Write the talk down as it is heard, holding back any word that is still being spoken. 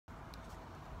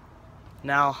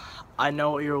Now, I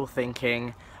know what you're all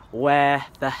thinking, where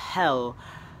the hell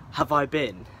have I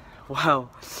been? Well,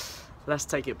 let's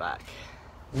take it back.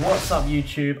 What's up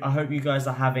YouTube? I hope you guys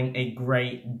are having a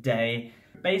great day.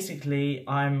 Basically,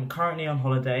 I'm currently on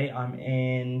holiday. I'm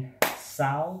in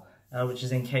Sal, which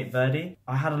is in Cape Verde.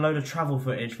 I had a load of travel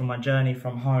footage from my journey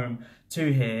from home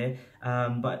to here,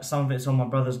 but some of it's on my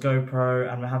brother's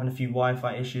GoPro and we're having a few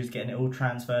Wi-Fi issues getting it all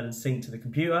transferred and synced to the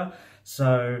computer.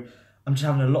 So I'm just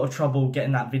having a lot of trouble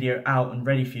getting that video out and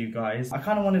ready for you guys. I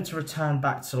kind of wanted to return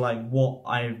back to like what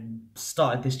I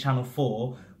started this channel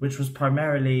for, which was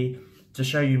primarily to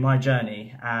show you my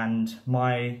journey and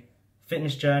my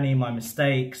fitness journey, my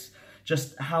mistakes,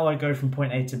 just how I go from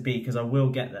point A to B, because I will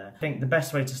get there. I think the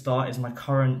best way to start is my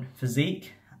current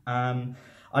physique. I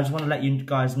just want to let you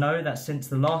guys know that since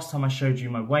the last time I showed you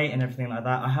my weight and everything like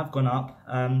that, I have gone up.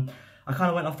 I kind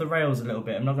of went off the rails a little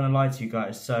bit, I'm not going to lie to you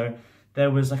guys. So there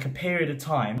was like a period of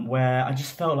time where I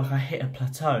just felt like I hit a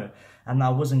plateau and I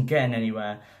wasn't getting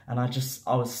anywhere, and I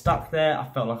was stuck there. I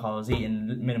felt like I was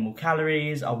eating minimal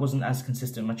calories, I wasn't as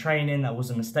consistent in my training, that was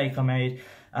a mistake I made,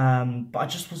 but I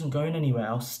just wasn't going anywhere.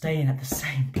 I was staying at the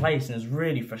same place and it was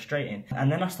really frustrating.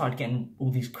 And then I started getting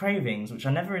all these cravings, which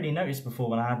I never really noticed before.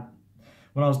 When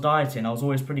I was dieting, I was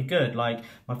always pretty good. Like,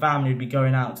 my family would be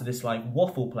going out to this like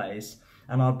waffle place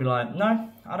and I'd be like, no,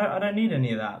 I don't need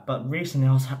any of that. But recently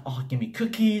I was like, oh, give me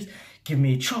cookies, give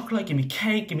me chocolate, give me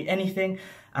cake, give me anything.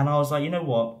 And I was like, you know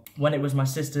what? When it was my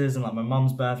sister's and like my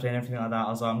mum's birthday and everything like that, I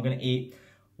was like, I'm gonna eat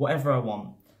whatever I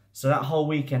want. So that whole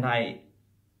weekend I ate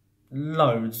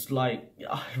loads, like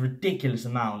ridiculous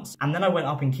amounts. And then I went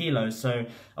up in kilos, so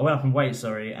I went up in weight,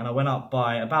 sorry, and I went up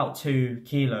by about 2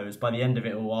 kilos by the end of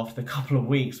it all, after a couple of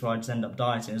weeks where I just ended up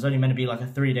dieting. It was only meant to be like a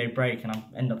 3-day break and I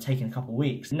ended up taking a couple of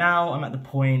weeks. Now I'm at the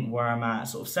point where I'm at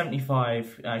sort of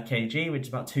 75 kg, which is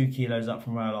about 2 kilos up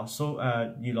from where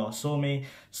you last saw me.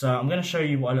 So I'm going to show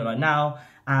you what I look like now,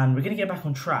 and we're going to get back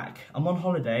on track. I'm on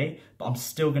holiday, but I'm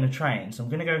still going to train. So I'm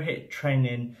going to go hit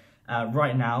training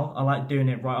right now. I like doing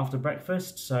it right after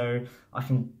breakfast, so I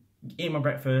can eat my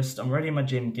breakfast, I'm ready in my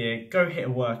gym gear, go hit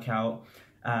a workout,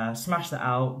 smash that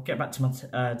out, get back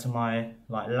to my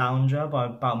like lounger by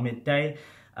about midday,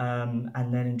 and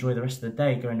then enjoy the rest of the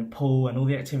day, go in the pool, and all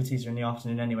the activities are in the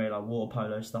afternoon anyway, like water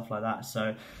polo, stuff like that.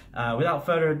 So without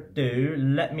further ado,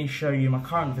 let me show you my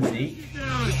current physique.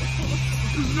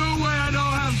 There's no way I don't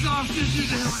have soft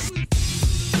tissue.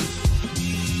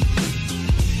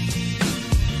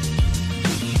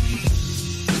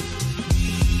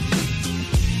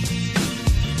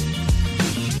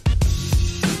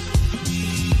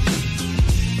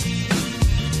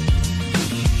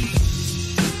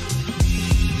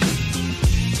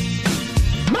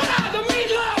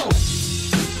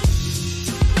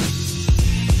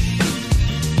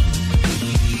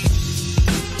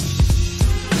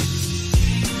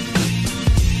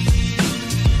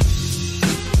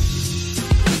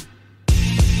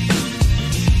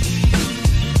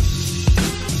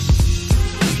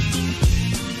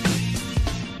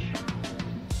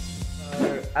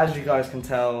 As you guys can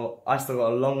tell, I still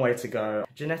got a long way to go.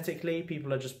 Genetically,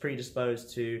 people are just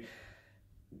predisposed to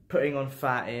putting on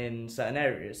fat in certain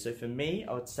areas. So for me,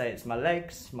 I would say it's my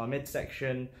legs, my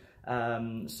midsection,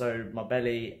 so my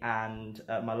belly and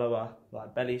my lower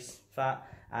like belly's fat,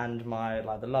 and my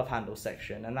the love handle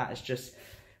section, and that is just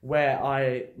where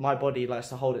my body likes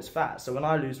to hold its fat. So when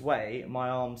I lose weight, my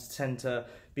arms tend to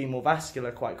be more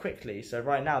vascular quite quickly. So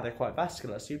right now they're quite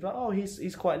vascular. So you're like, oh,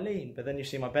 he's quite lean. But then you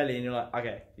see my belly and you're like,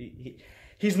 okay,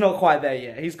 he's not quite there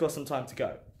yet. He's got some time to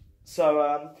go.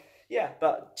 So yeah,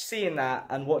 but seeing that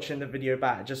and watching the video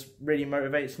back just really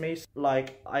motivates me.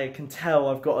 Like, I can tell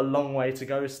I've got a long way to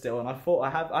go still, and I thought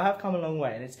I have come a long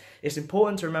way. And it's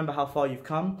important to remember how far you've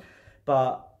come,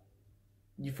 but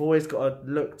you've always got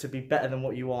to look to be better than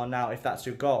what you are now if that's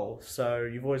your goal. So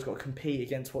you've always got to compete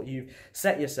against what you've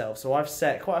set yourself. So I've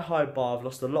set quite a high bar. I've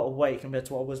lost a lot of weight compared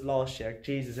to what I was last year.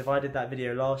 Jesus, if I did that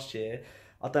video last year,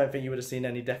 I don't think you would have seen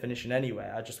any definition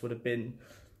anywhere. I just would have been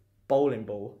bowling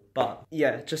ball. But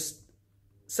yeah, just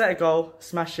set a goal,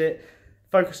 smash it,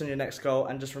 focus on your next goal,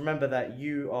 and just remember that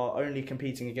you are only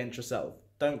competing against yourself.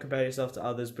 Don't compare yourself to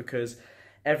others, because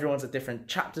everyone's at different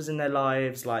chapters in their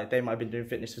lives. Like, they might have been doing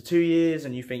fitness for 2 years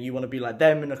and you think you want to be like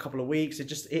them in a couple of weeks.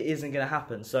 It isn't going to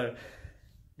happen. So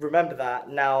remember that.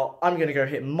 Now I'm going to go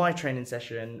hit my training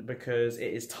session because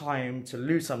it is time to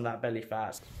lose some of that belly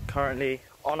fat. Currently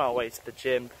on our way to the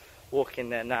gym, walking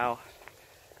there now,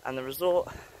 and the resort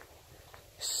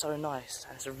is so nice,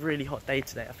 and it's a really hot day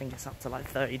today. I think it's up to like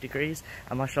 30 degrees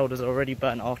and my shoulders are already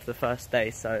burnt after the first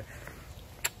day, so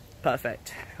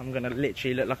perfect. I'm gonna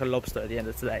literally look like a lobster at the end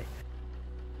of today.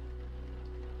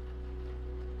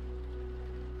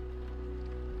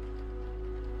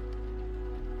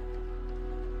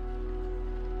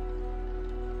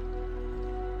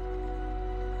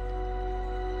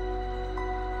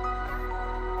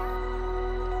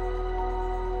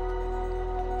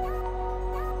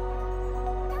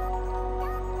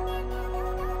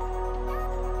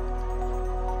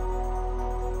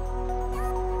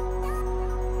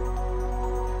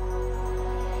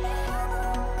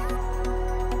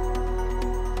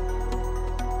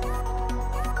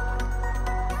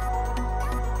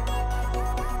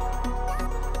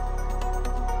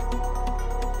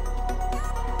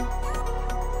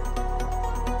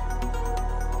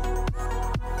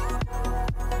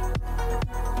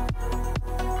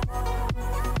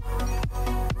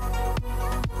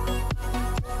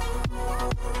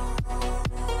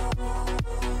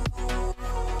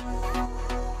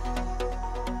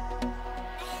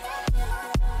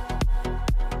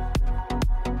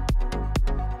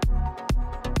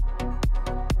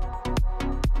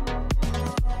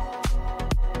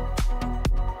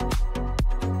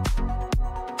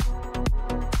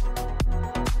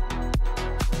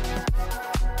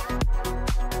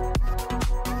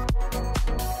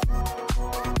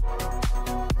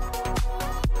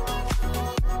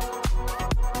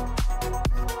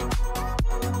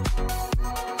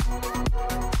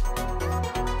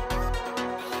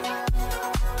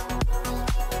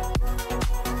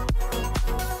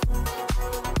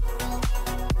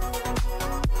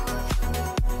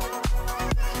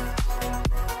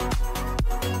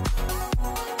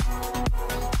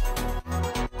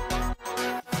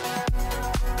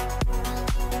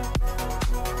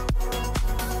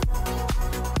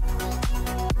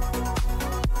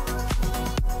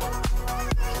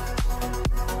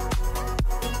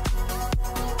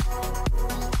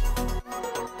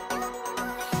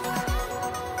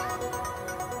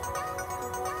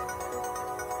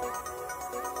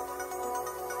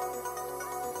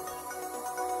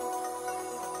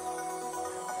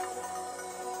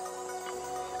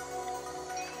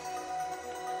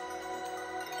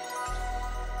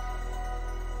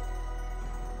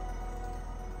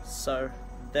 So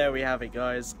there we have it,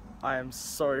 guys. I am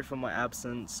sorry for my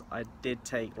absence. I did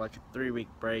take like a 3-week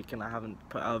break and I haven't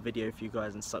put out a video for you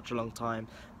guys in such a long time,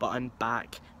 but I'm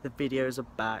back. The videos are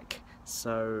back,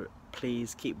 so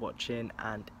please keep watching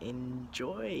and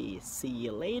enjoy. See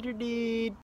you later, dude.